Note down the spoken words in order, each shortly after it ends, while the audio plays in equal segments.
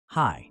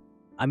Hi,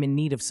 I'm in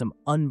need of some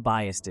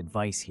unbiased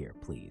advice here,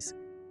 please.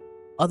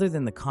 Other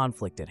than the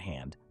conflict at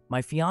hand,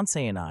 my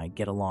fiance and I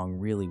get along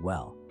really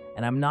well,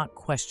 and I'm not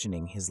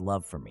questioning his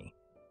love for me.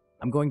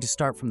 I'm going to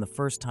start from the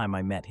first time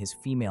I met his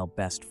female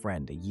best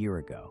friend a year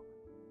ago.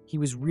 He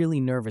was really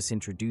nervous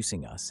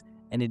introducing us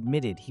and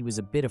admitted he was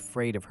a bit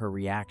afraid of her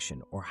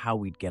reaction or how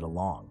we'd get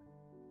along.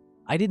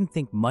 I didn't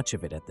think much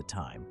of it at the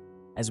time,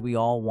 as we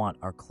all want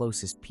our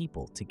closest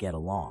people to get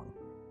along.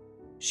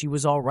 She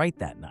was all right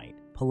that night,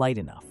 polite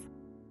enough.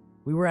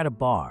 We were at a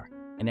bar,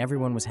 and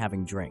everyone was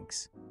having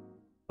drinks.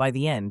 By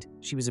the end,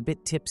 she was a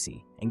bit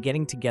tipsy and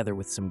getting together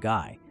with some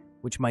guy,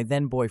 which my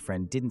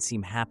then-boyfriend didn't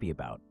seem happy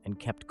about and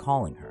kept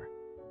calling her.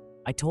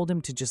 I told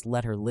him to just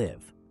let her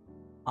live.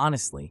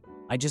 Honestly,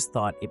 I just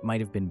thought it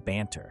might have been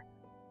banter,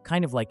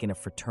 kind of like in a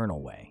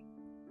fraternal way.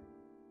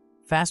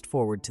 Fast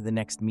forward to the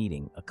next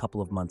meeting a couple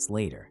of months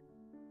later.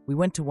 We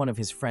went to one of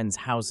his friends'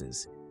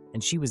 houses,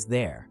 and she was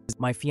there.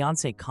 My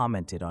fiancé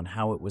commented on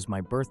how it was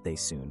my birthday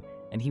soon,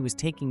 and he was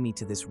taking me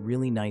to this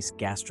really nice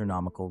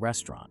gastronomical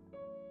restaurant.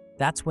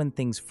 That's when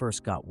things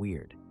first got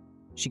weird.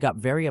 She got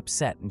very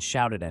upset and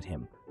shouted at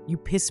him, "You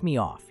piss me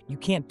off. You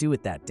can't do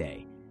it that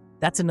day.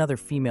 That's another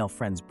female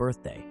friend's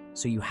birthday,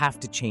 so you have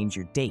to change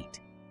your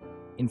date."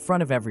 In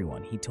front of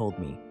everyone, he told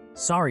me,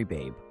 "Sorry,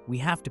 babe, we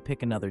have to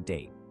pick another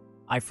date.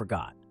 I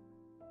forgot."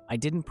 I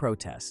didn't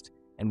protest,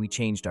 and we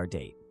changed our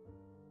date.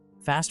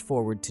 Fast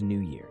forward to New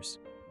Year's.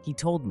 He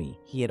told me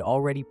he had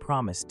already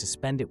promised to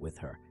spend it with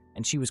her,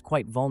 and she was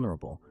quite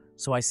vulnerable,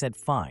 so I said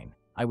fine,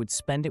 I would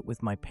spend it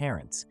with my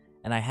parents,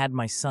 and I had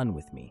my son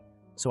with me,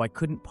 so I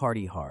couldn't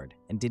party hard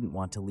and didn't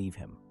want to leave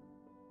him.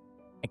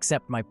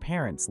 Except my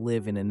parents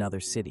live in another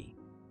city,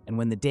 and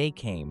when the day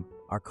came,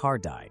 our car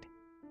died.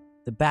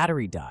 The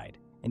battery died,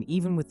 and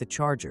even with the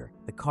charger,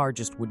 the car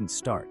just wouldn't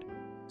start,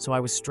 so I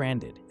was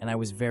stranded and I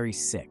was very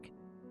sick.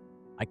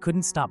 I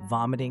couldn't stop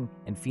vomiting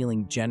and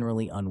feeling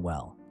generally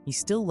unwell. He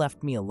still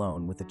left me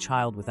alone with a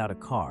child without a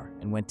car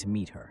and went to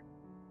meet her.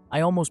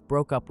 I almost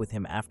broke up with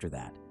him after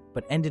that,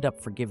 but ended up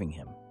forgiving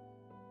him.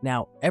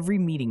 Now, every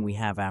meeting we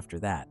have after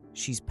that,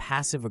 she's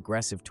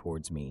passive-aggressive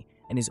towards me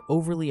and is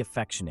overly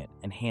affectionate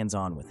and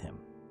hands-on with him.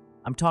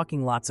 I'm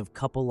talking lots of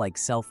couple-like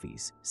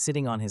selfies,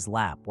 sitting on his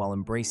lap while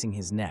embracing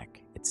his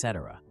neck,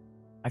 etc.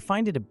 I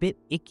find it a bit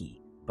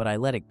icky, but I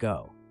let it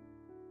go.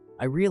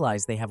 I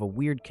realize they have a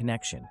weird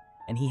connection,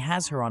 and he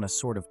has her on a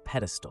sort of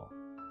pedestal.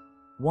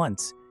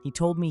 Once, he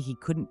told me he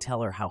couldn't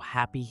tell her how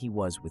happy he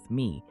was with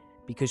me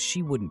because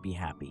she wouldn't be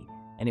happy,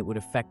 and it would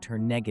affect her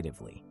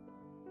negatively.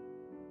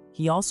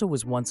 He also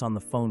was once on the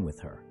phone with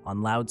her,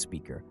 on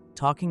loudspeaker,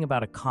 talking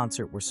about a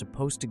concert we're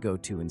supposed to go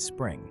to in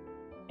spring,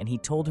 and he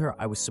told her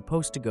I was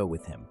supposed to go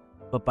with him,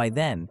 but by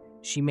then,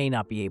 she may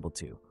not be able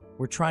to.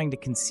 We're trying to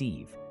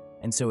conceive,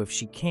 and so if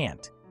she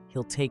can't,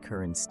 he'll take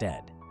her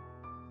instead.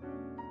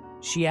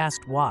 She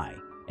asked why,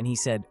 and he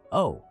said,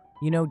 "Oh,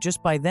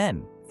 just by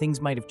then, things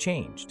might have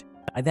changed."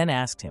 I then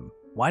asked him,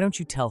 "Why don't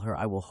you tell her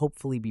I will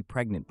hopefully be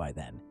pregnant by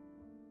then?"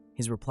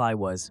 His reply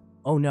was,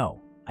 "Oh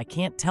no, I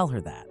can't tell her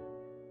that."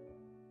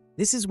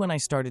 This is when I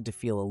started to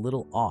feel a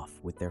little off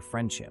with their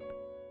friendship.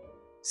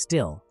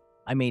 Still,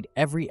 I made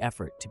every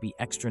effort to be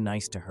extra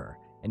nice to her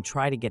and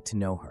try to get to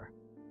know her.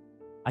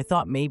 I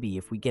thought maybe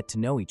if we get to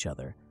know each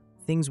other,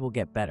 things will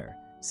get better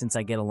since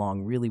I get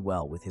along really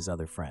well with his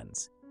other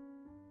friends.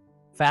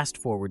 Fast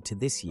forward to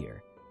this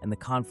year and the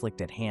conflict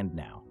at hand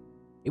now.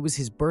 It was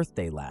his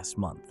birthday last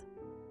month.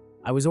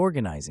 I was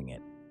organizing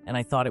it, and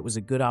I thought it was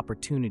a good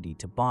opportunity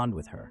to bond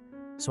with her,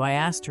 so I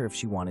asked her if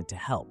she wanted to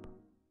help.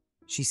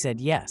 She said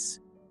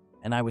yes,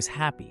 and I was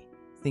happy,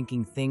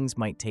 thinking things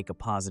might take a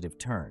positive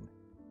turn.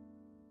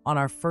 On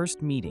our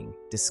first meeting,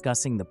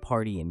 discussing the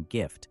party and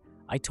gift,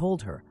 I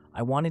told her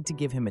I wanted to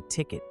give him a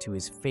ticket to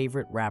his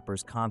favorite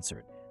rapper's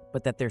concert,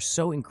 but that they're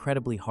so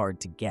incredibly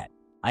hard to get.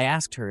 I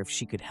asked her if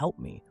she could help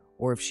me,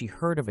 or if she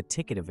heard of a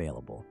ticket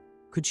available.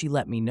 Could she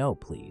let me know,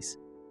 please?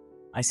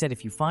 I said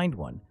if you find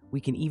one, we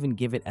can even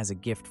give it as a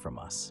gift from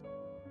us.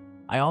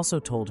 I also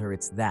told her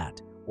it's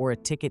that, or a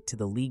ticket to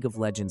the League of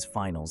Legends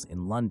finals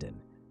in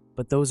London,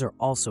 but those are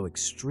also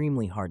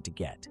extremely hard to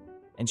get.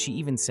 And she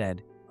even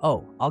said,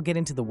 "Oh, I'll get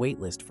into the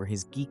waitlist for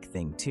his geek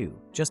thing too,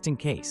 just in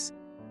case."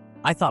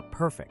 I thought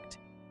perfect.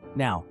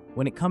 Now,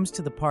 when it comes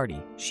to the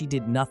party, she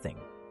did nothing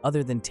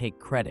other than take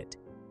credit.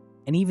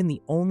 And even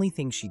the only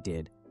thing she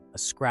did, a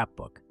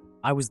scrapbook,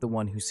 I was the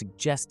one who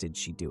suggested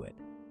she do it.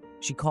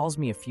 She calls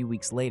me a few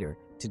weeks later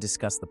to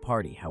discuss the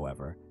party,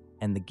 however,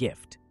 and the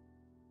gift.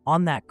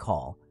 On that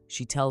call,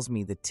 she tells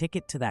me the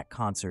ticket to that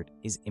concert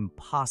is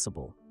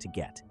impossible to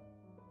get.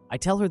 I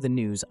tell her the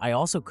news I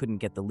also couldn't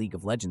get the League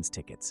of Legends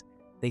tickets.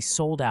 They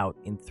sold out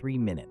in 3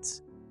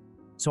 minutes.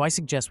 So I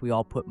suggest we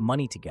all put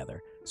money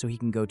together so he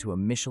can go to a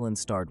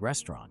Michelin-starred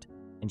restaurant,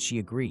 and she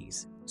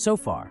agrees. So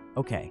far,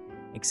 okay,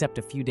 except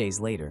a few days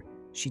later,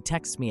 she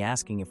texts me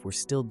asking if we're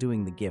still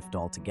doing the gift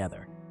all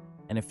together,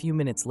 and a few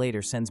minutes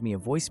later sends me a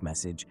voice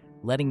message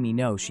letting me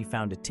know she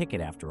found a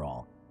ticket after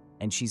all,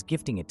 and she's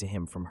gifting it to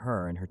him from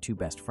her and her 2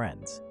 best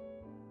friends.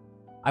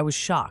 I was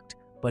shocked,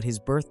 but his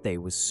birthday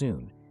was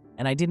soon,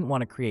 and I didn't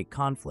want to create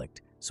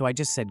conflict, so I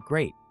just said,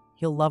 great,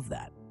 he'll love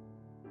that.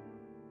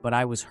 But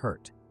I was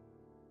hurt.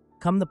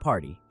 Come the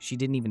party, she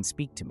didn't even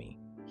speak to me.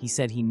 He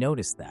said he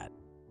noticed that.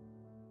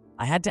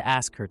 I had to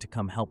ask her to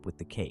come help with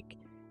the cake,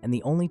 and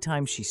the only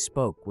time she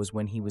spoke was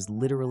when he was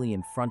literally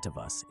in front of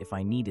us if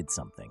I needed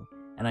something,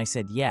 and I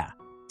said, yeah,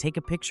 take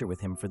a picture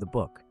with him for the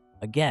book.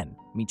 Again,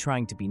 me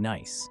trying to be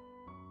nice.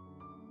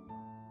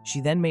 She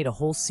then made a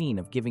whole scene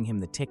of giving him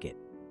the ticket.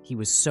 He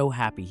was so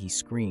happy he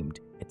screamed,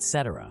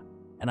 etc.,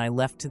 and I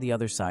left to the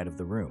other side of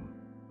the room.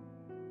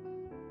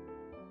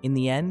 In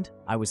the end,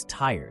 I was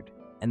tired,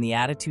 and the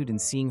attitude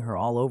and seeing her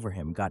all over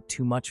him got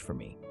too much for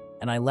me,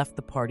 and I left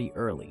the party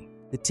early.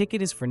 The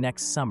ticket is for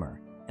next summer,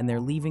 and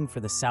they're leaving for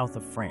the south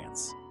of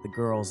France, the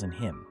girls and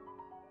him.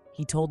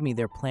 He told me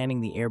they're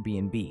planning the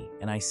Airbnb,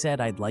 and I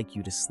said I'd like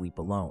you to sleep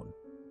alone.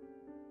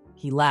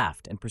 He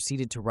laughed and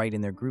proceeded to write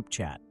in their group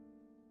chat,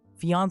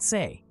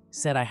 Fiance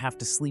said I have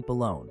to sleep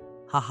alone,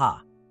 haha.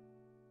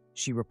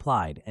 She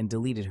replied and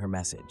deleted her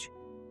message.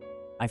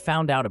 I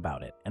found out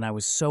about it, and I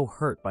was so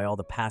hurt by all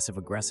the passive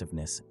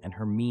aggressiveness and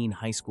her mean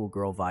high school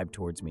girl vibe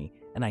towards me,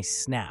 and I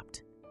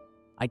snapped.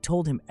 I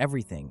told him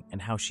everything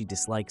and how she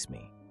dislikes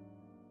me.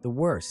 The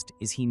worst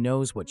is he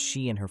knows what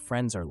she and her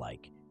friends are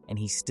like, and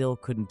he still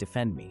couldn't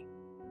defend me.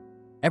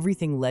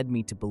 Everything led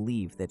me to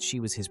believe that she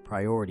was his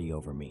priority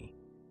over me.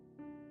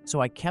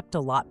 So I kept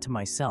a lot to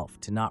myself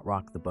to not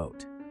rock the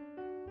boat.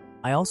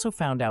 I also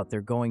found out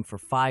they're going for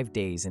 5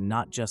 days and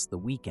not just the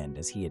weekend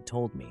as he had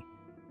told me.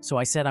 So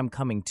I said I'm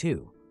coming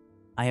too.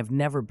 I have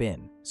never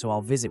been, so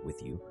I'll visit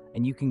with you,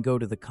 and you can go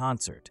to the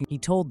concert. He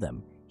told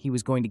them he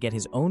was going to get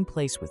his own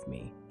place with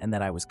me and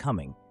that I was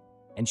coming,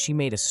 and she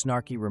made a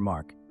snarky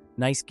remark,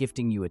 nice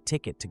gifting you a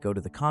ticket to go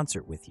to the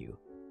concert with you,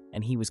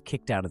 and he was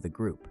kicked out of the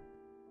group.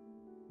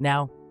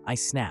 Now, I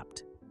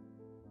snapped.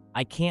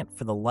 I can't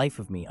for the life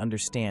of me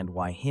understand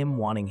why him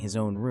wanting his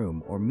own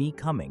room or me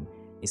coming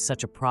is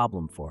such a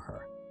problem for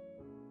her.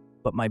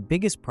 But my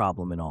biggest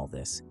problem in all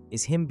this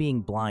is him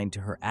being blind to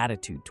her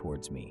attitude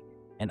towards me,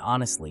 and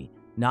honestly,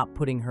 not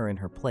putting her in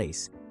her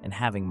place and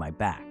having my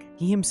back.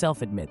 He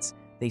himself admits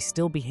they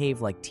still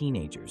behave like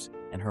teenagers,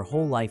 and her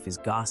whole life is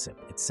gossip,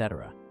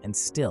 etc., and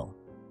still.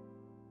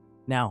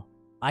 Now,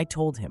 I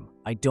told him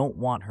I don't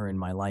want her in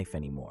my life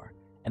anymore,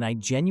 and I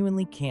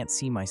genuinely can't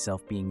see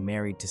myself being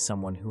married to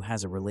someone who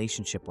has a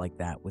relationship like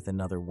that with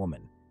another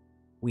woman.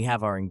 We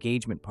have our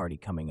engagement party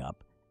coming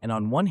up, and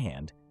on one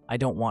hand, I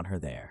don't want her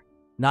there.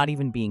 Not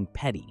even being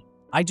petty.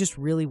 I just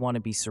really want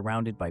to be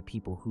surrounded by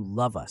people who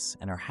love us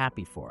and are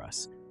happy for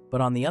us. But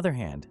on the other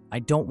hand, I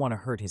don't want to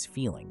hurt his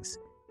feelings,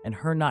 and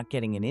her not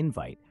getting an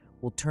invite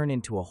will turn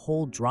into a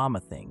whole drama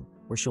thing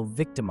where she'll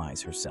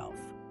victimize herself.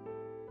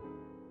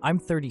 I'm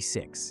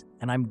 36,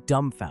 and I'm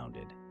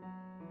dumbfounded.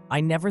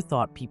 I never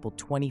thought people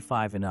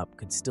 25 and up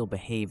could still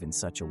behave in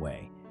such a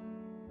way.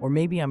 Or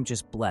maybe I'm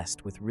just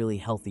blessed with really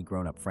healthy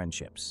grown-up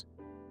friendships.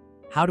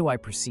 How do I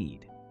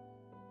proceed?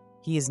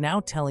 He is now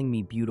telling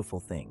me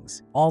beautiful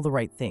things, all the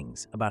right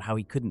things, about how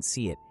he couldn't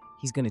see it,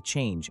 he's going to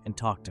change and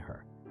talk to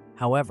her.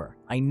 However,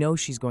 I know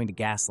she's going to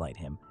gaslight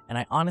him, and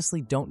I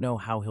honestly don't know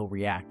how he'll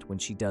react when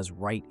she does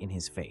right in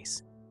his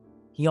face.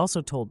 He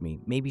also told me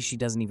maybe she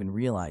doesn't even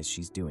realize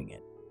she's doing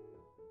it.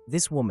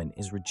 This woman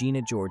is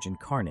Regina George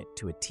incarnate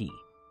to a T.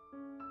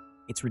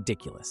 It's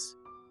ridiculous.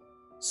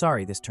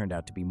 Sorry this turned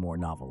out to be more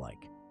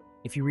novel-like.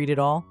 If you read it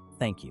all,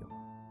 thank you.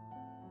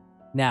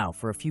 Now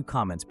for a few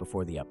comments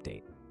before the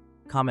update.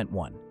 Comment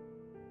 1.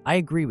 I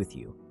agree with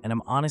you, and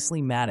I'm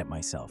honestly mad at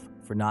myself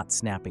for not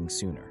snapping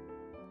sooner.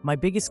 My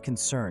biggest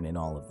concern in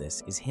all of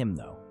this is him,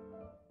 though.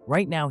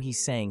 Right now he's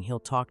saying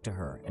he'll talk to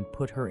her and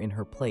put her in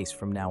her place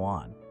from now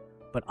on,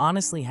 but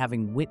honestly,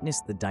 having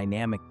witnessed the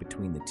dynamic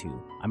between the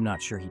two, I'm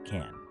not sure he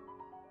can.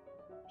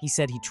 He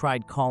said he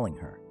tried calling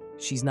her,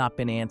 she's not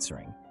been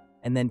answering,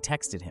 and then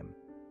texted him.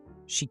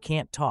 She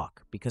can't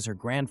talk because her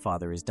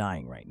grandfather is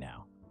dying right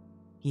now.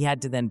 He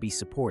had to then be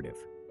supportive.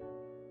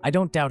 I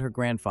don't doubt her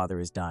grandfather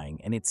is dying,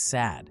 and it's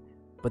sad,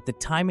 but the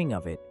timing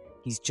of it,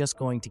 he's just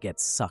going to get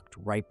sucked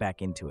right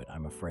back into it,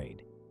 I'm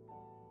afraid.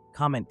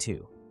 Comment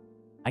 2.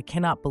 I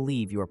cannot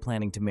believe you are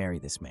planning to marry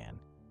this man.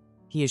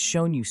 He has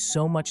shown you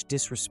so much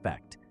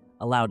disrespect,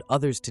 allowed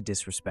others to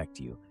disrespect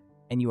you,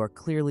 and you are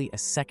clearly a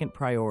second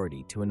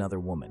priority to another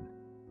woman.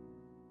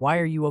 Why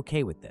are you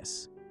okay with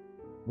this?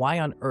 Why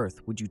on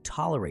earth would you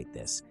tolerate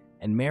this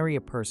and marry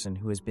a person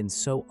who has been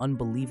so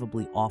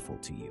unbelievably awful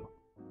to you?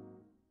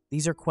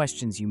 These are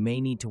questions you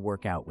may need to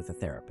work out with a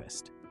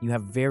therapist. You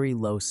have very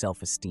low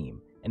self-esteem,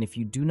 and if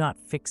you do not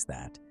fix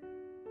that,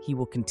 he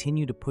will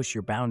continue to push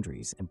your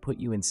boundaries and put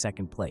you in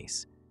second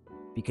place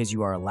because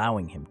you are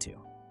allowing him to.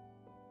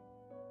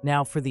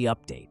 Now for the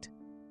update.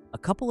 A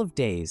couple of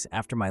days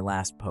after my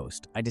last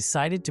post, I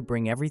decided to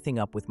bring everything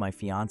up with my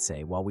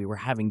fiance while we were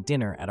having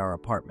dinner at our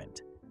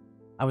apartment.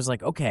 I was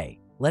like, okay,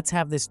 let's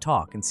have this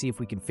talk and see if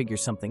we can figure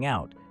something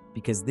out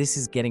because this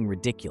is getting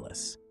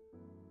ridiculous.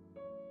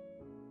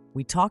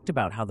 We talked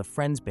about how the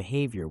friend's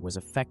behavior was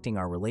affecting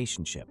our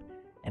relationship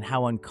and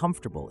how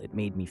uncomfortable it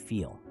made me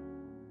feel.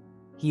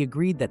 He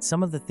agreed that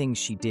some of the things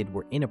she did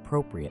were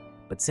inappropriate,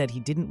 but said he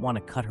didn't want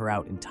to cut her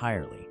out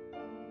entirely.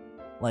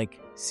 Like,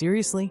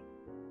 seriously?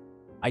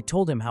 I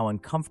told him how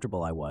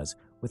uncomfortable I was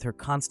with her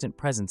constant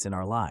presence in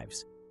our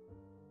lives.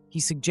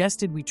 He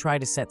suggested we try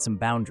to set some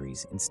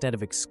boundaries instead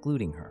of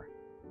excluding her.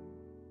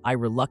 I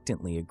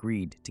reluctantly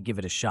agreed to give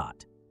it a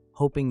shot,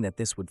 hoping that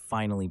this would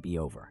finally be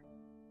over.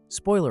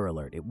 Spoiler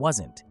alert, it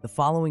wasn't. The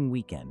following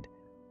weekend,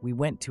 we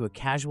went to a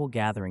casual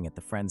gathering at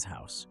the friend's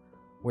house,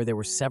 where there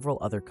were several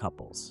other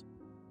couples.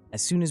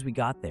 As soon as we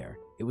got there,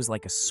 it was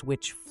like a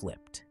switch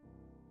flipped.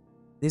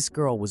 This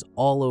girl was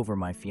all over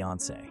my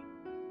fiancé.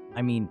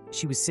 I mean,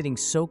 she was sitting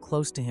so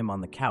close to him on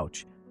the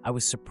couch, I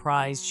was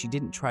surprised she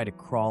didn't try to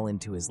crawl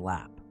into his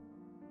lap.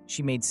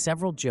 She made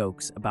several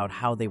jokes about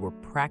how they were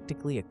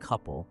practically a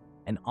couple,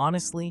 and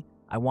honestly,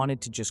 I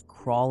wanted to just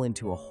crawl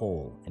into a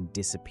hole and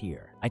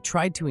disappear. I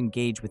tried to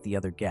engage with the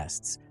other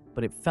guests,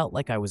 but it felt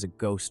like I was a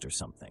ghost or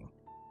something.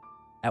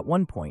 At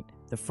one point,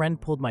 the friend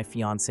pulled my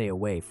fiancé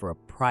away for a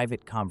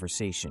private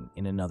conversation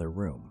in another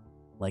room.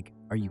 Like,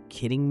 are you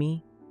kidding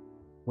me?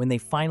 When they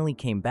finally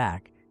came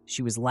back,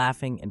 she was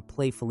laughing and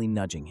playfully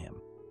nudging him.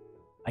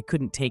 I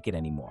couldn't take it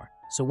anymore,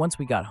 so once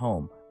we got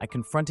home, I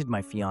confronted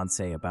my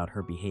fiancé about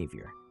her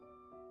behavior.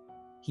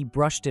 He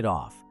brushed it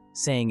off,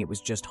 saying it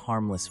was just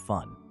harmless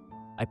fun.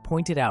 I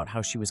pointed out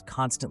how she was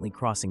constantly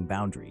crossing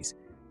boundaries,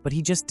 but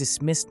he just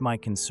dismissed my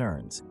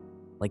concerns,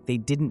 like they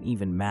didn't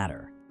even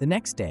matter. The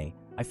next day,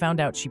 I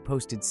found out she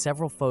posted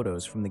several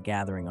photos from the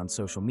gathering on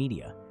social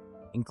media,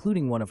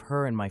 including one of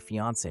her and my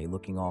fiancé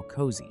looking all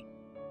cozy.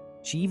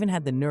 She even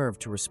had the nerve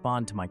to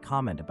respond to my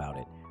comment about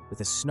it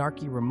with a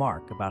snarky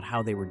remark about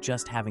how they were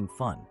just having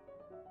fun.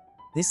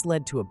 This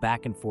led to a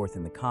back and forth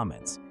in the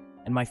comments,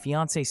 and my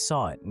fiancé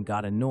saw it and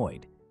got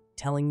annoyed,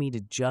 telling me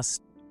to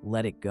just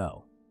let it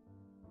go.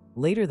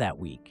 Later that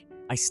week,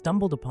 I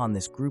stumbled upon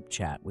this group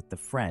chat with the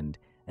friend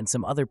and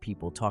some other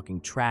people talking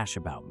trash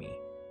about me.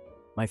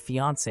 My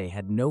fiancé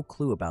had no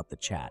clue about the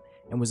chat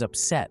and was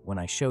upset when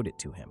I showed it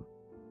to him.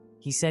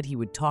 He said he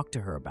would talk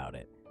to her about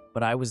it,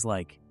 but I was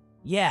like,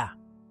 yeah,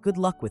 good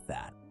luck with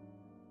that.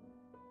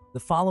 The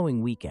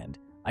following weekend,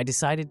 I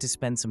decided to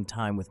spend some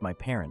time with my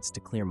parents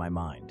to clear my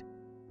mind.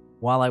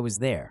 While I was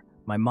there,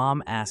 my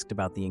mom asked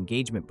about the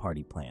engagement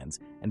party plans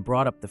and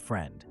brought up the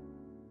friend.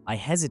 I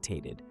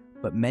hesitated,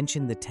 but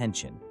mentioned the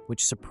tension,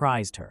 which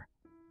surprised her.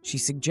 She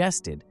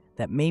suggested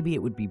that maybe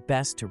it would be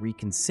best to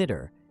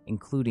reconsider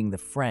including the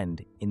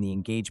friend in the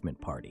engagement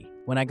party.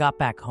 When I got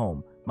back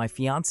home, my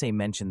fiancé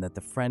mentioned that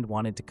the friend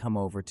wanted to come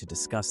over to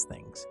discuss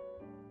things.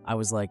 I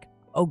was like,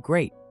 oh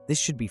great, this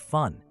should be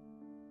fun.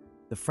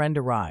 The friend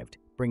arrived,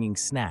 bringing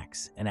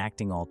snacks and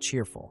acting all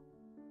cheerful.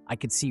 I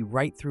could see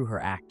right through her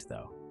act,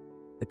 though.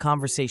 The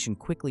conversation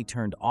quickly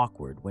turned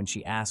awkward when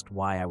she asked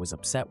why I was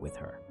upset with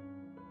her.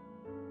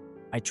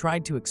 I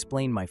tried to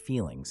explain my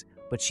feelings,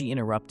 but she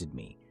interrupted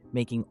me,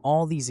 making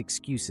all these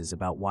excuses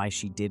about why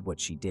she did what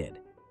she did.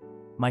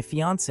 My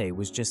fiancé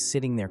was just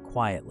sitting there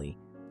quietly,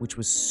 which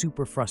was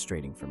super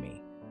frustrating for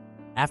me.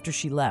 After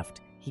she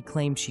left, he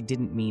claimed she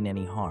didn't mean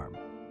any harm.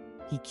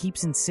 He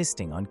keeps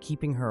insisting on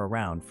keeping her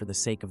around for the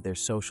sake of their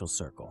social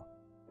circle.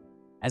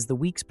 As the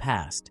weeks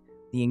passed,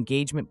 the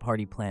engagement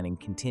party planning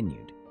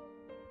continued.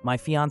 My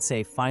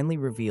fiancé finally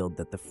revealed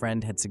that the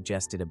friend had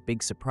suggested a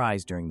big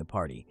surprise during the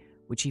party,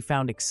 which he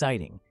found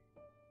exciting.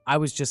 I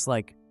was just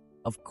like,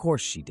 of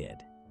course she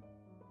did.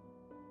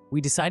 We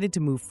decided to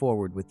move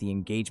forward with the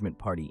engagement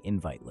party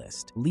invite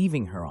list,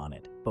 leaving her on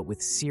it, but with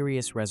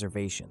serious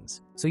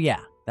reservations. So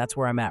yeah, that's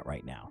where I'm at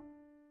right now.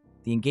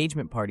 The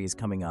engagement party is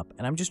coming up,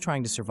 and I'm just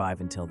trying to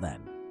survive until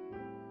then.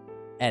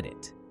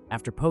 Edit.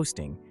 After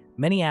posting,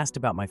 many asked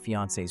about my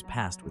fiancé's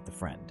past with the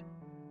friend.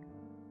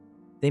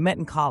 They met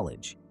in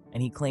college,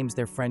 and he claims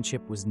their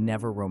friendship was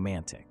never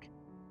romantic.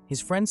 His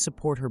friends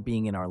support her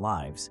being in our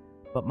lives,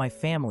 but my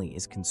family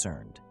is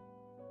concerned.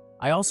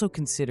 I also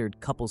considered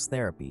couples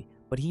therapy,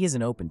 but he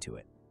isn't open to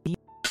it.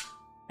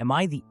 Am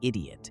I the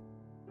idiot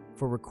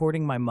for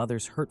recording my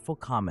mother's hurtful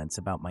comments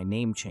about my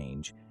name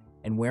change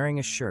and wearing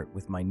a shirt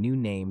with my new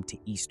name to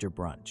Easter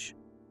brunch?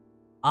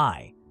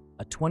 I,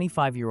 a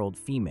 25-year-old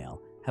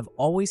female, have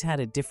always had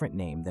a different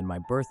name than my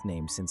birth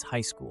name since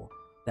high school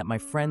that my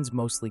friends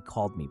mostly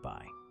called me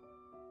by.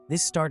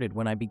 This started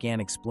when I began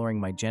exploring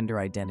my gender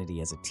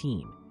identity as a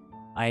teen.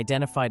 I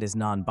identified as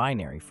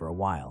non-binary for a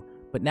while,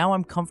 but now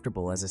I'm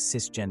comfortable as a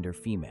cisgender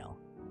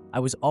female. I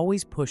was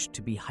always pushed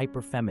to be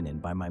hyper-feminine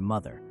by my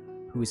mother,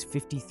 who is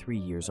 53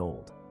 years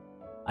old.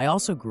 I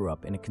also grew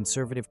up in a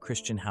conservative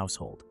Christian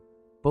household.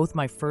 Both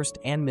my first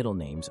and middle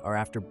names are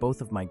after both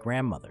of my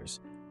grandmothers,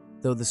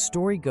 though the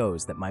story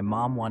goes that my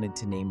mom wanted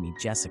to name me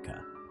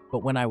Jessica,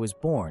 but when I was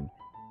born,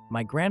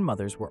 my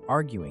grandmothers were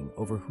arguing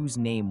over whose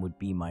name would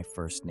be my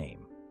first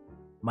name.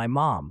 My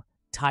mom,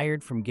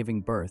 tired from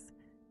giving birth,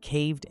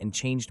 caved and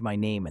changed my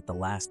name at the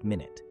last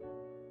minute.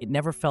 It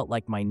never felt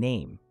like my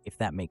name, if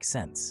that makes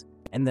sense.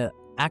 And the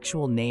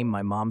actual name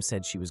my mom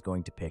said she was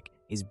going to pick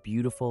is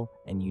beautiful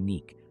and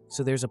unique,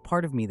 so there's a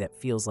part of me that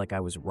feels like I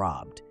was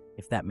robbed,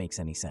 if that makes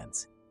any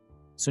sense.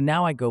 So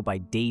now I go by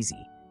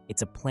Daisy.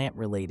 It's a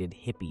plant-related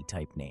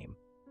hippie-type name.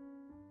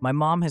 My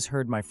mom has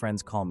heard my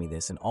friends call me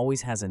this and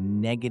always has a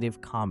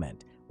negative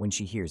comment when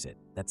she hears it.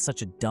 That's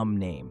such a dumb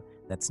name.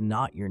 That's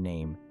not your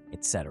name,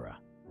 etc.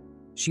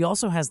 She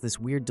also has this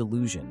weird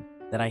delusion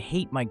that I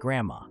hate my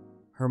grandma,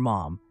 her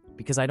mom,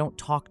 because I don't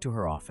talk to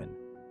her often,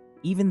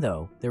 even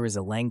though there is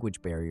a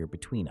language barrier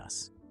between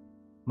us.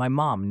 My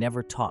mom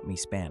never taught me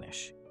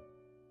Spanish.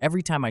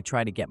 Every time I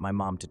try to get my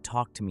mom to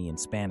talk to me in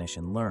Spanish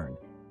and learn,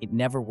 it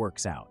never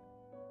works out.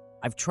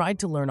 I've tried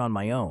to learn on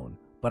my own,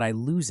 but I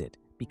lose it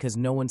because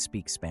no one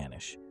speaks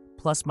Spanish.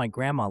 Plus, my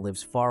grandma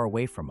lives far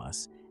away from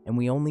us, and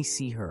we only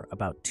see her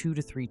about 2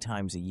 to 3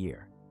 times a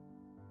year.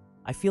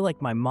 I feel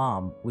like my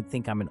mom would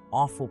think I'm an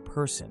awful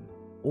person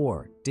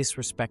or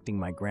disrespecting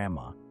my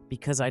grandma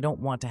because I don't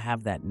want to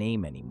have that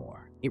name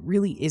anymore. It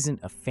really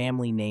isn't a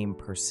family name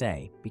per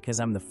se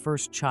because I'm the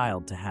first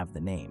child to have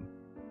the name.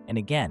 And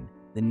again,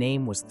 the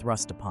name was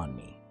thrust upon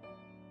me.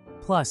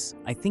 Plus,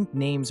 I think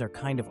names are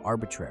kind of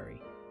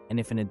arbitrary, and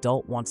if an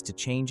adult wants to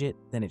change it,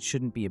 then it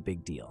shouldn't be a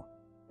big deal.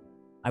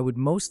 I would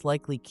most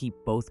likely keep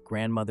both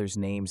grandmothers'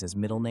 names as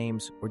middle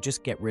names or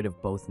just get rid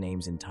of both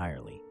names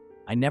entirely.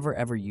 I never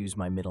ever use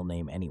my middle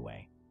name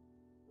anyway.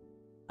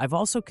 I've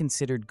also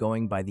considered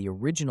going by the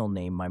original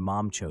name my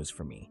mom chose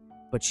for me,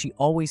 but she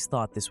always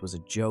thought this was a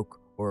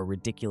joke or a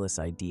ridiculous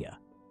idea.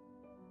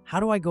 How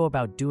do I go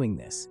about doing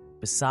this,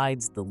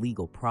 besides the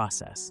legal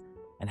process?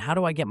 And how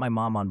do I get my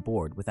mom on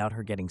board without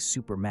her getting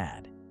super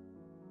mad?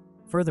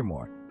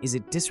 Furthermore, is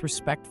it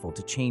disrespectful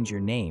to change your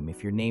name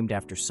if you're named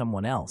after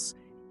someone else,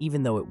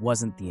 even though it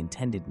wasn't the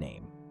intended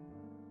name?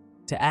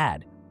 To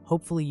add,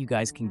 hopefully you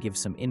guys can give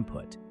some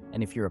input,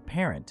 and if you're a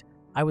parent,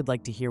 I would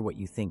like to hear what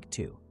you think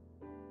too.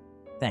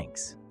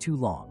 Thanks. Too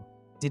long.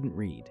 Didn't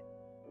read.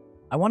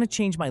 I want to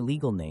change my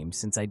legal name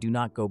since I do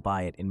not go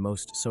by it in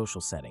most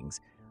social settings,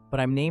 but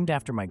I'm named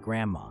after my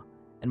grandma,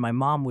 and my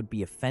mom would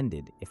be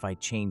offended if I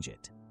change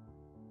it.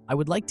 I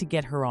would like to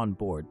get her on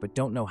board, but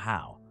don't know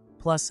how.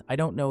 Plus, I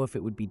don't know if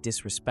it would be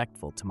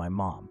disrespectful to my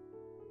mom.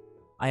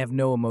 I have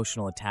no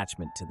emotional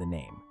attachment to the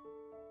name.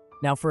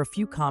 Now for a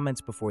few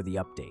comments before the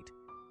update.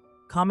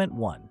 Comment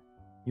 1.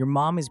 Your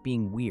mom is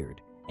being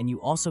weird, and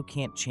you also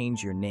can't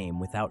change your name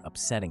without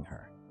upsetting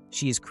her.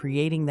 She is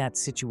creating that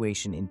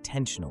situation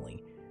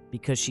intentionally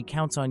because she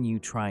counts on you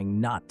trying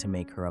not to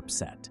make her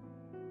upset.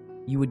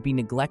 You would be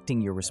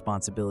neglecting your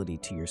responsibility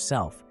to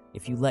yourself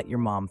if you let your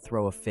mom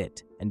throw a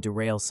fit and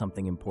derail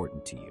something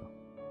important to you.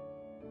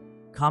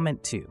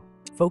 Comment 2.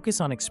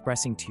 Focus on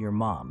expressing to your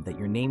mom that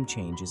your name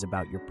change is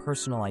about your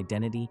personal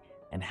identity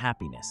and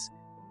happiness,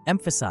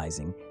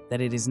 emphasizing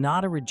that it is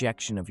not a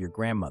rejection of your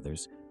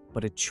grandmother's,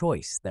 but a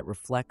choice that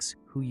reflects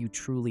who you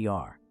truly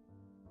are.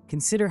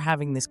 Consider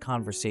having this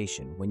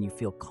conversation when you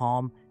feel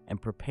calm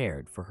and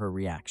prepared for her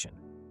reaction.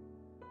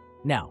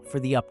 Now, for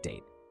the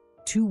update.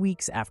 2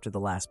 weeks after the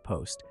last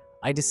post,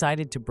 I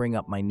decided to bring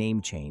up my name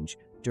change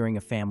during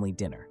a family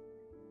dinner.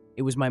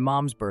 It was my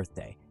mom's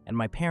birthday, and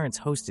my parents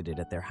hosted it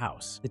at their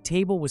house. The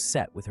table was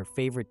set with her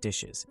favorite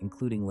dishes,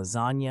 including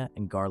lasagna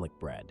and garlic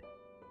bread.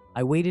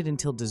 I waited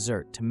until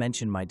dessert to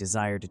mention my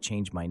desire to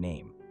change my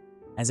name.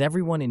 As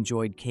everyone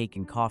enjoyed cake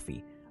and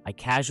coffee, I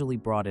casually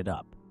brought it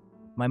up.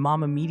 My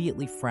mom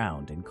immediately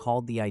frowned and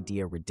called the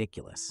idea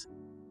ridiculous.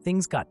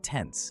 Things got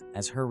tense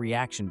as her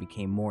reaction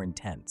became more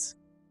intense.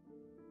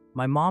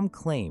 My mom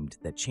claimed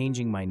that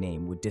changing my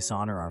name would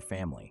dishonor our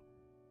family.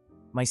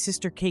 My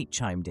sister Kate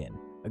chimed in,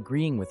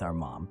 agreeing with our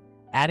mom,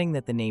 adding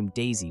that the name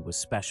Daisy was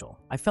special.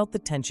 I felt the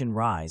tension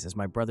rise as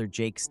my brother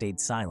Jake stayed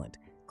silent,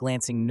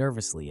 glancing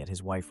nervously at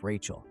his wife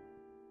Rachel.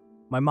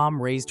 My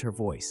mom raised her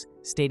voice,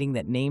 stating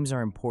that names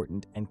are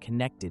important and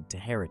connected to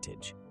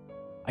heritage.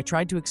 I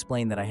tried to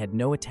explain that I had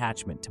no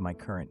attachment to my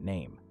current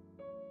name.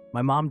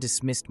 My mom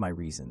dismissed my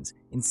reasons,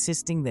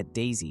 insisting that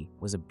Daisy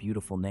was a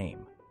beautiful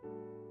name.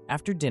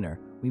 After dinner,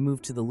 we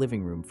moved to the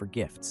living room for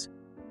gifts.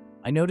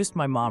 I noticed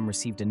my mom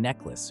received a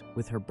necklace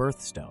with her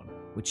birthstone,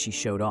 which she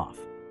showed off.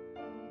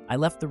 I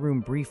left the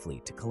room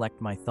briefly to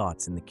collect my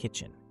thoughts in the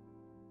kitchen.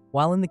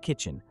 While in the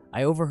kitchen,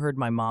 I overheard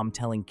my mom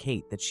telling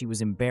Kate that she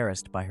was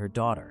embarrassed by her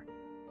daughter.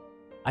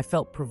 I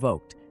felt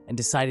provoked and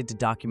decided to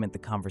document the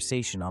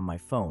conversation on my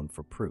phone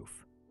for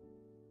proof.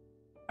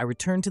 I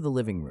returned to the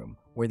living room,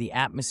 where the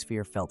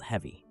atmosphere felt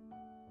heavy.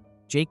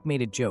 Jake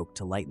made a joke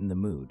to lighten the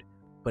mood,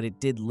 but it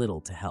did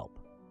little to help.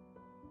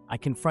 I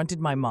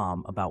confronted my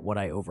mom about what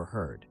I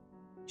overheard.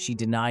 She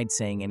denied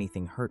saying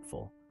anything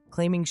hurtful,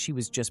 claiming she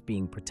was just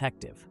being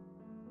protective.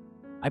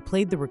 I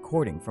played the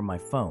recording from my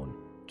phone,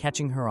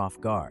 catching her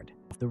off guard.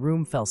 The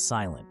room fell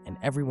silent, and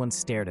everyone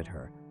stared at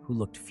her, who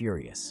looked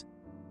furious.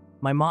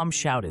 My mom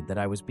shouted that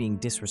I was being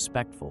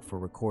disrespectful for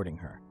recording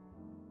her.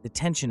 The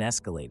tension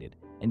escalated,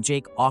 and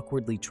Jake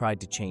awkwardly tried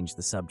to change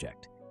the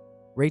subject.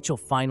 Rachel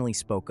finally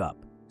spoke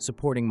up,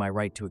 supporting my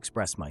right to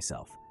express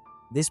myself.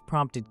 This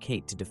prompted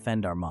Kate to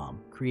defend our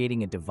mom,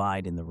 creating a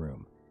divide in the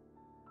room.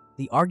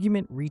 The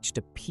argument reached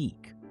a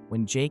peak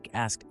when Jake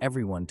asked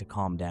everyone to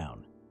calm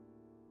down.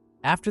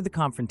 After the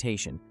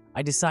confrontation,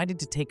 I decided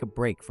to take a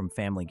break from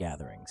family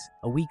gatherings.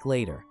 A week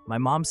later, my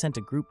mom sent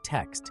a group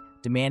text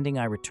demanding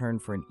I return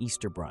for an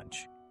Easter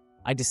brunch.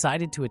 I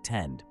decided to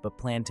attend, but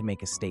planned to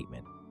make a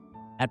statement.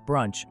 At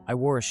brunch, I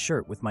wore a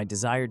shirt with my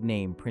desired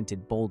name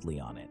printed boldly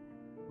on it.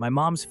 My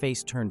mom's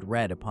face turned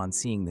red upon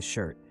seeing the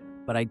shirt,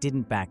 but I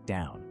didn't back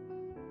down.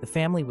 The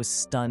family was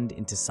stunned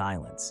into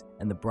silence,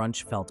 and the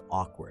brunch felt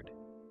awkward.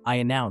 I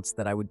announced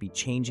that I would be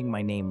changing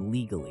my name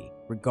legally,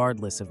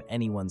 regardless of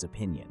anyone's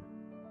opinion.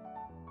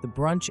 The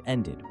brunch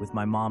ended with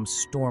my mom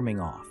storming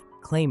off,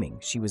 claiming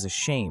she was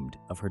ashamed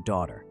of her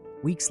daughter.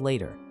 Weeks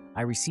later,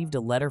 I received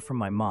a letter from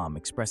my mom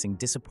expressing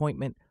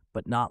disappointment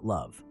but not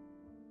love.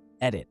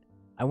 Edit.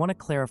 I want to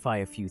clarify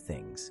a few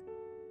things.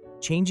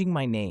 Changing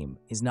my name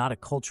is not a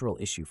cultural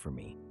issue for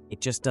me. It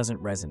just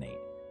doesn't resonate.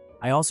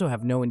 I also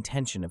have no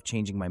intention of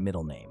changing my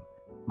middle name.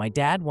 My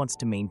dad wants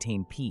to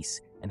maintain peace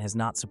and has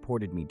not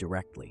supported me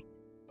directly.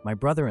 My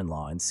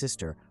brother-in-law and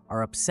sister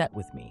are upset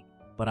with me,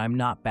 but I'm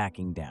not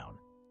backing down.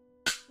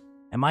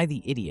 Am I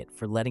the idiot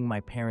for letting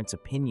my parents'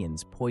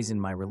 opinions poison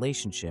my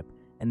relationship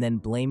and then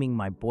blaming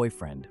my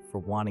boyfriend for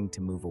wanting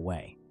to move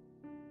away?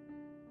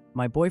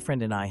 My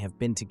boyfriend and I have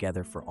been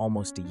together for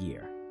almost a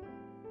year.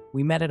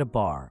 We met at a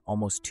bar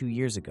almost 2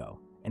 years ago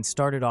and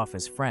started off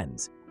as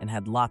friends and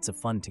had lots of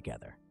fun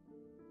together.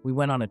 We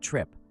went on a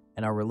trip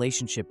and our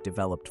relationship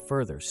developed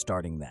further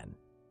starting then.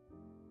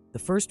 The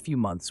first few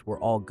months were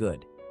all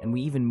good and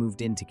we even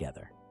moved in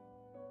together.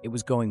 It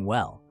was going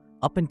well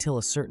up until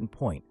a certain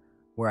point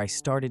where I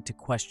started to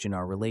question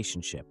our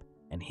relationship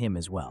and him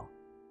as well.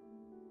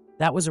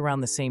 That was around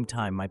the same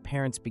time my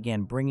parents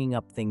began bringing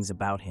up things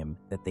about him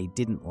that they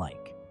didn't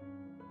like.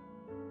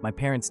 My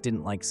parents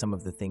didn't like some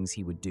of the things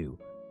he would do,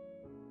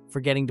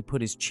 forgetting to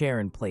put his chair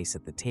in place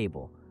at the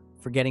table,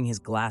 forgetting his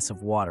glass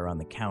of water on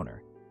the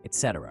counter,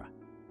 etc.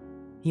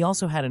 He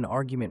also had an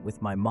argument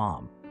with my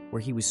mom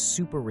where he was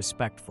super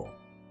respectful,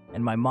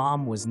 and my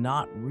mom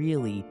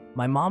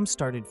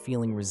started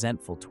feeling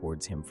resentful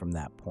towards him from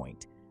that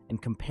point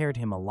and compared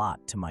him a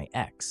lot to my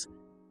ex,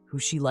 who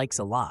she likes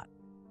a lot,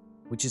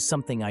 which is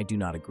something I do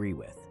not agree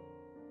with.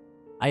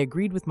 I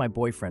agreed with my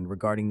boyfriend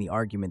regarding the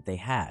argument they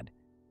had,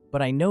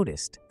 but I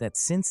noticed that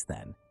since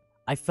then,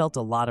 I felt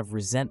a lot of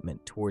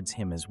resentment towards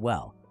him as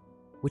well,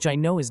 which I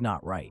know is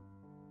not right.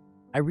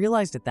 I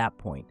realized at that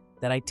point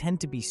that I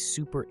tend to be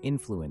super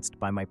influenced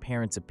by my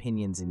parents'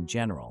 opinions in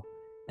general,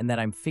 and that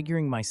I'm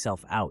figuring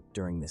myself out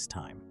during this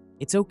time.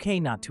 It's okay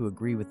not to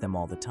agree with them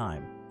all the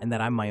time, and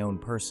that I'm my own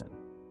person.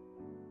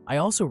 I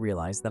also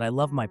realized that I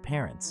love my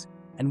parents,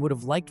 and would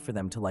have liked for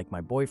them to like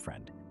my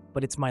boyfriend,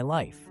 but it's my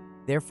life,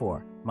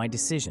 therefore, my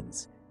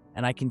decisions,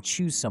 and I can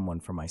choose someone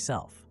for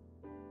myself.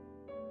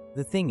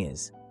 The thing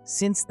is,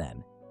 since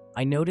then,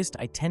 I noticed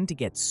I tend to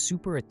get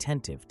super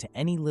attentive to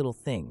any little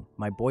thing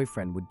my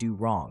boyfriend would do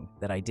wrong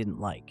that I didn't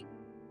like,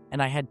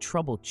 and I had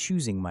trouble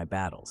choosing my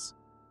battles.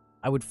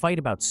 I would fight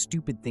about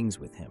stupid things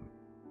with him.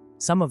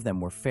 Some of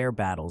them were fair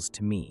battles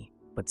to me,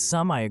 but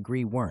some I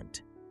agree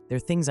weren't. They're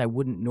things I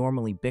wouldn't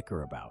normally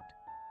bicker about.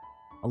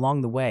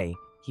 Along the way,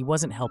 he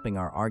wasn't helping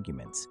our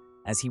arguments,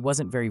 as he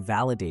wasn't very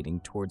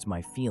validating towards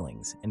my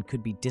feelings and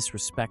could be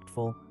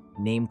disrespectful,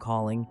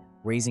 name-calling,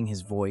 raising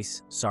his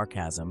voice,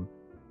 sarcasm.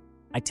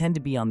 I tend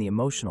to be on the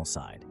emotional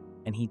side,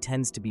 and he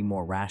tends to be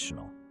more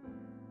rational.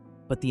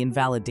 But the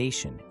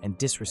invalidation and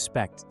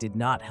disrespect did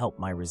not help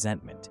my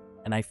resentment,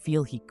 and I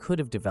feel he could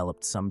have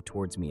developed some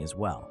towards me as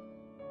well.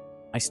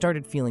 I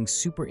started feeling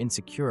super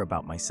insecure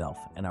about myself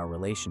and our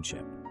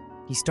relationship.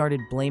 He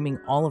started blaming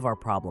all of our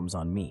problems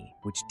on me,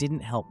 which didn't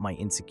help my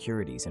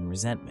insecurities and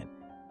resentment.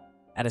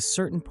 At a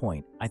certain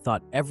point, I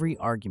thought every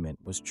argument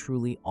was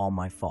truly all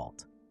my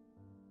fault.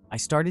 I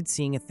started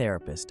seeing a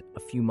therapist a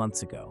few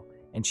months ago,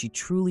 and she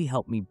truly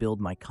helped me build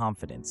my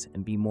confidence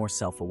and be more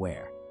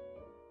self-aware.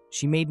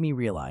 She made me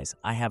realize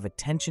I have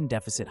attention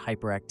deficit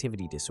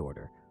hyperactivity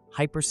disorder,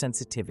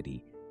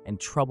 hypersensitivity, and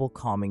trouble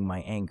calming my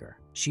anger.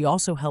 She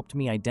also helped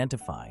me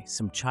identify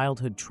some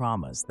childhood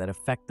traumas that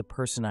affect the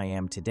person I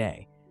am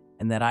today,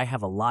 and that I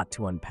have a lot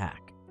to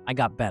unpack. I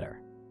got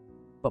better.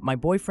 But my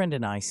boyfriend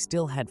and I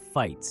still had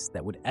fights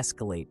that would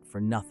escalate for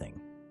nothing,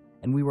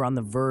 and we were on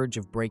the verge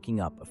of breaking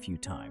up a few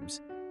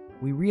times.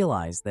 We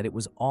realized that it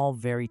was all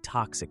very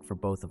toxic for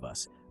both of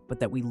us, but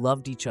that we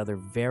loved each other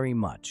very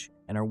much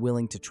and are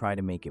willing to try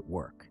to make it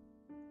work.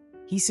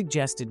 He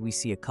suggested we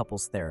see a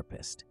couples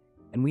therapist,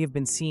 and we have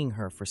been seeing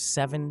her for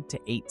 7 to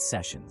 8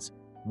 sessions,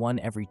 one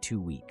every 2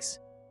 weeks.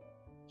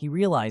 He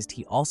realized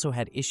he also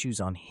had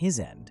issues on his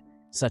end,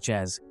 such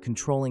as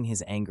controlling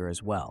his anger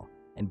as well,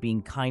 and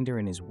being kinder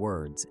in his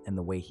words and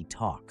the way he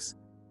talks.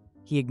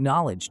 He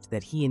acknowledged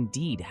that he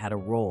indeed had a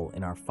role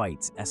in our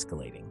fights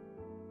escalating.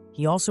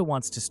 He also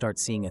wants to start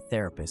seeing a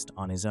therapist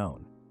on his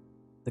own.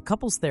 The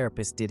couples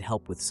therapist did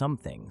help with some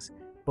things,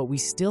 but we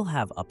still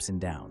have ups and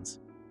downs.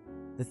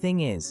 The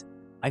thing is,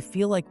 I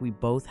feel like we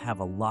both have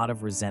a lot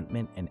of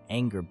resentment and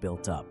anger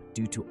built up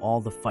due to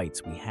all the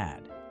fights we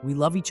had. We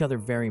love each other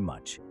very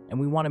much, and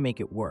we want to make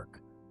it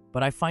work,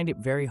 but I find it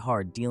very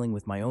hard dealing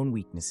with my own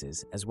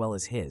weaknesses as well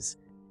as his,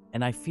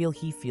 and I feel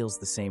he feels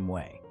the same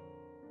way.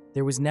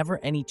 There was never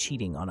any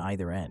cheating on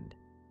either end.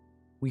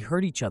 We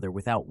hurt each other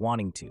without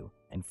wanting to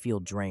and feel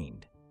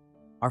drained.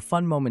 Our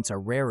fun moments are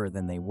rarer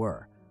than they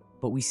were,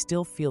 but we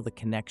still feel the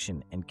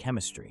connection and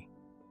chemistry.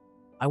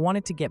 I want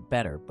it to get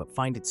better, but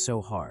find it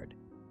so hard.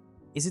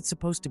 Is it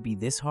supposed to be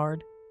this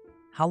hard?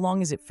 How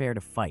long is it fair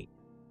to fight?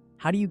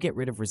 How do you get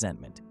rid of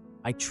resentment?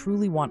 I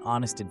truly want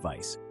honest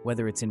advice,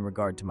 whether it's in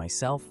regard to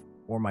myself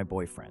or my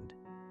boyfriend.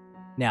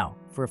 Now,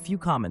 for a few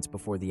comments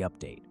before the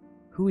update.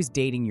 Who is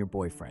dating your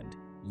boyfriend,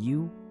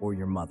 you or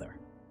your mother?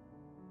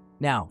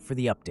 Now, for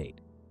the update.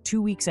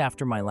 2 weeks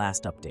after my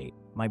last update,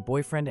 my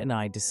boyfriend and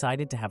I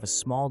decided to have a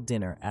small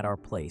dinner at our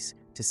place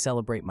to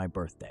celebrate my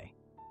birthday.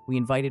 We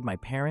invited my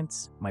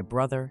parents, my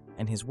brother,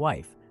 and his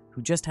wife,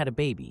 who just had a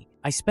baby.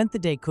 I spent the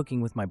day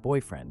cooking with my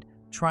boyfriend,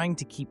 trying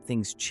to keep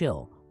things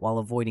chill while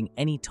avoiding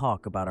any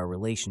talk about our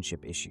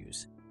relationship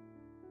issues.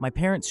 My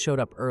parents showed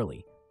up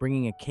early,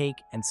 bringing a cake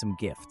and some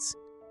gifts.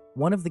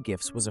 One of the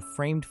gifts was a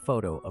framed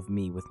photo of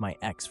me with my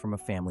ex from a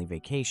family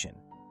vacation.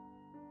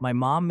 My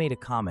mom made a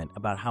comment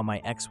about how my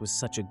ex was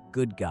such a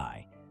good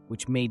guy,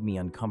 which made me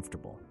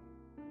uncomfortable.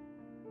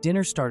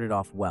 Dinner started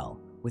off well,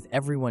 with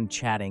everyone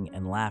chatting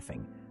and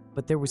laughing,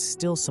 but there was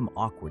still some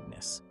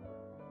awkwardness.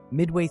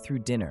 Midway through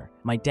dinner,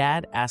 my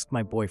dad asked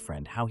my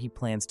boyfriend how he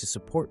plans to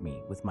support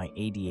me with my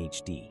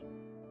ADHD.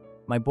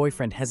 My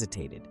boyfriend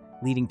hesitated,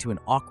 leading to an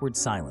awkward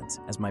silence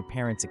as my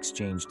parents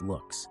exchanged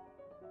looks.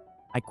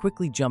 I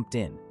quickly jumped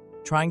in,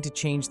 trying to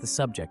change the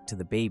subject to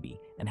the baby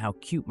and how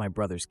cute my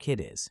brother's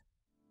kid is.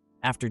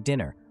 After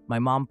dinner, my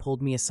mom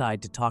pulled me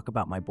aside to talk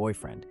about my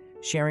boyfriend,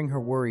 sharing her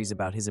worries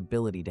about his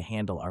ability to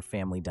handle our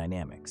family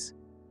dynamics.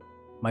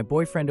 My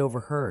boyfriend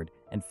overheard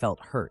and felt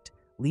hurt,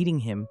 leading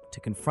him to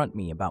confront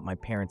me about my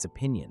parents'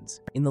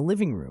 opinions. In the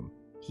living room,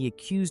 he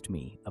accused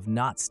me of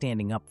not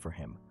standing up for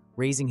him,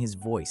 raising his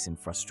voice in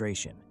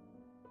frustration.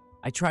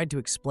 I tried to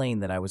explain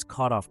that I was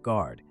caught off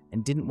guard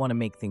and didn't want to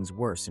make things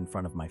worse in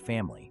front of my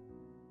family.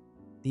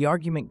 The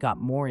argument got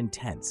more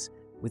intense,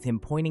 with him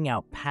pointing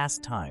out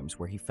past times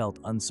where he felt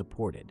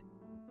unsupported.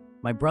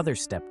 My brother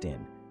stepped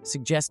in,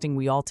 suggesting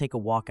we all take a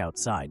walk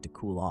outside to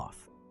cool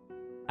off.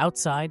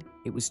 Outside,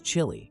 it was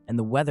chilly, and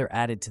the weather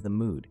added to the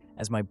mood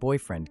as my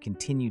boyfriend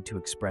continued to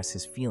express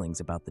his feelings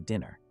about the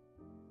dinner.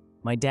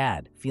 My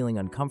dad, feeling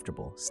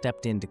uncomfortable,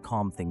 stepped in to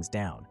calm things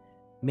down,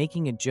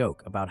 making a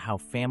joke about how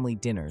family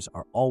dinners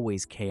are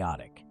always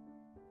chaotic.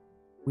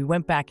 We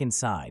went back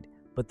inside,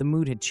 but the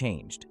mood had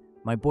changed.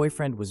 My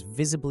boyfriend was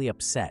visibly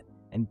upset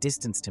and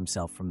distanced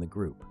himself from the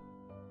group.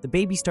 The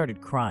baby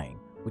started crying,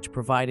 which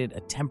provided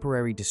a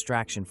temporary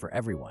distraction for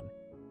everyone,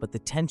 but the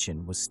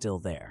tension was still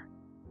there.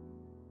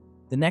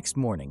 The next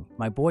morning,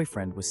 my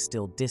boyfriend was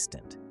still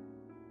distant.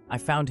 I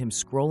found him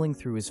scrolling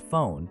through his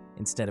phone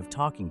instead of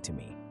talking to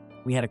me.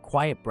 We had a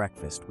quiet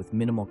breakfast with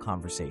minimal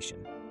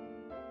conversation.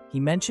 He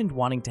mentioned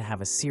wanting to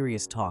have a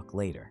serious talk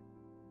later.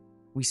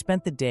 We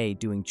spent the day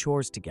doing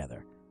chores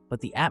together,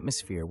 but the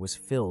atmosphere was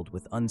filled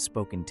with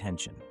unspoken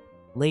tension.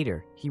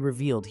 Later, he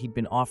revealed he'd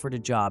been offered a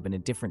job in a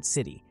different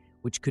city,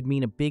 which could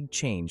mean a big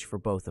change for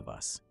both of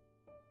us.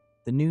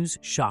 The news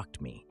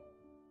shocked me.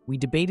 We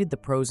debated the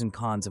pros and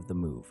cons of the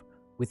move,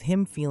 with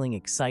him feeling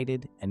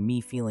excited and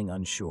me feeling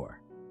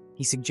unsure.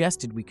 He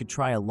suggested we could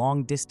try a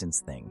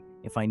long-distance thing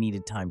if I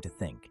needed time to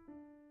think.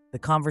 The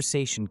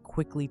conversation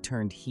quickly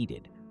turned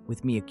heated,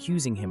 with me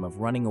accusing him of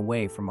running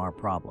away from our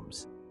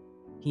problems.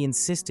 He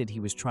insisted he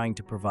was trying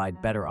to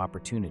provide better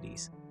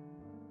opportunities.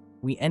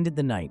 We ended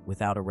the night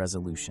without a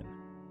resolution.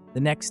 The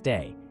next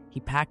day, he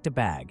packed a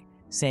bag,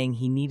 saying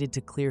he needed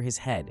to clear his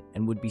head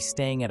and would be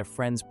staying at a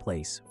friend's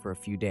place for a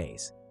few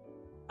days.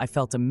 I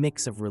felt a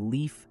mix of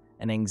relief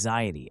and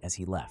anxiety as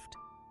he left.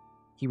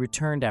 He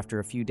returned after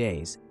a few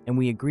days, and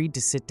we agreed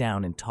to sit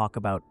down and talk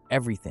about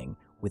everything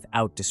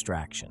without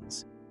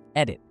distractions.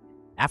 Edit.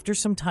 After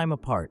some time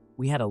apart,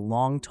 we had a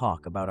long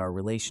talk about our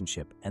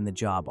relationship and the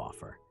job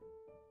offer.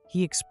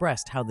 He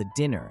expressed how the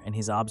dinner and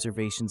his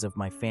observations of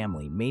my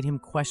family made him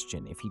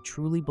question if he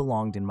truly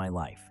belonged in my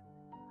life.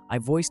 I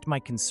voiced my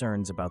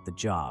concerns about the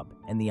job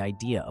and the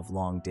idea of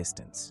long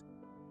distance.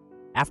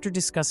 After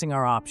discussing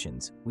our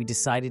options, we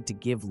decided to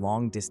give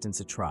long distance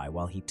a try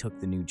while he took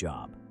the new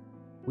job.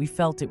 We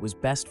felt it was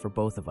best for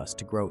both of us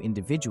to grow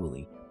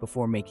individually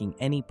before making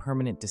any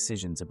permanent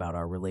decisions about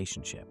our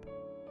relationship.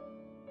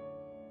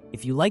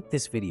 If you liked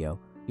this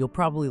video, you'll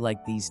probably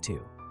like these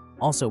too.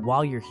 Also,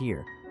 while you're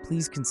here,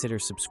 please consider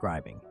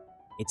subscribing.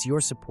 It's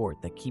your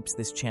support that keeps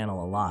this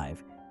channel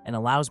alive and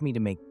allows me to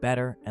make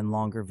better and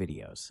longer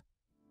videos.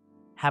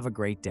 Have a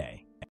great day.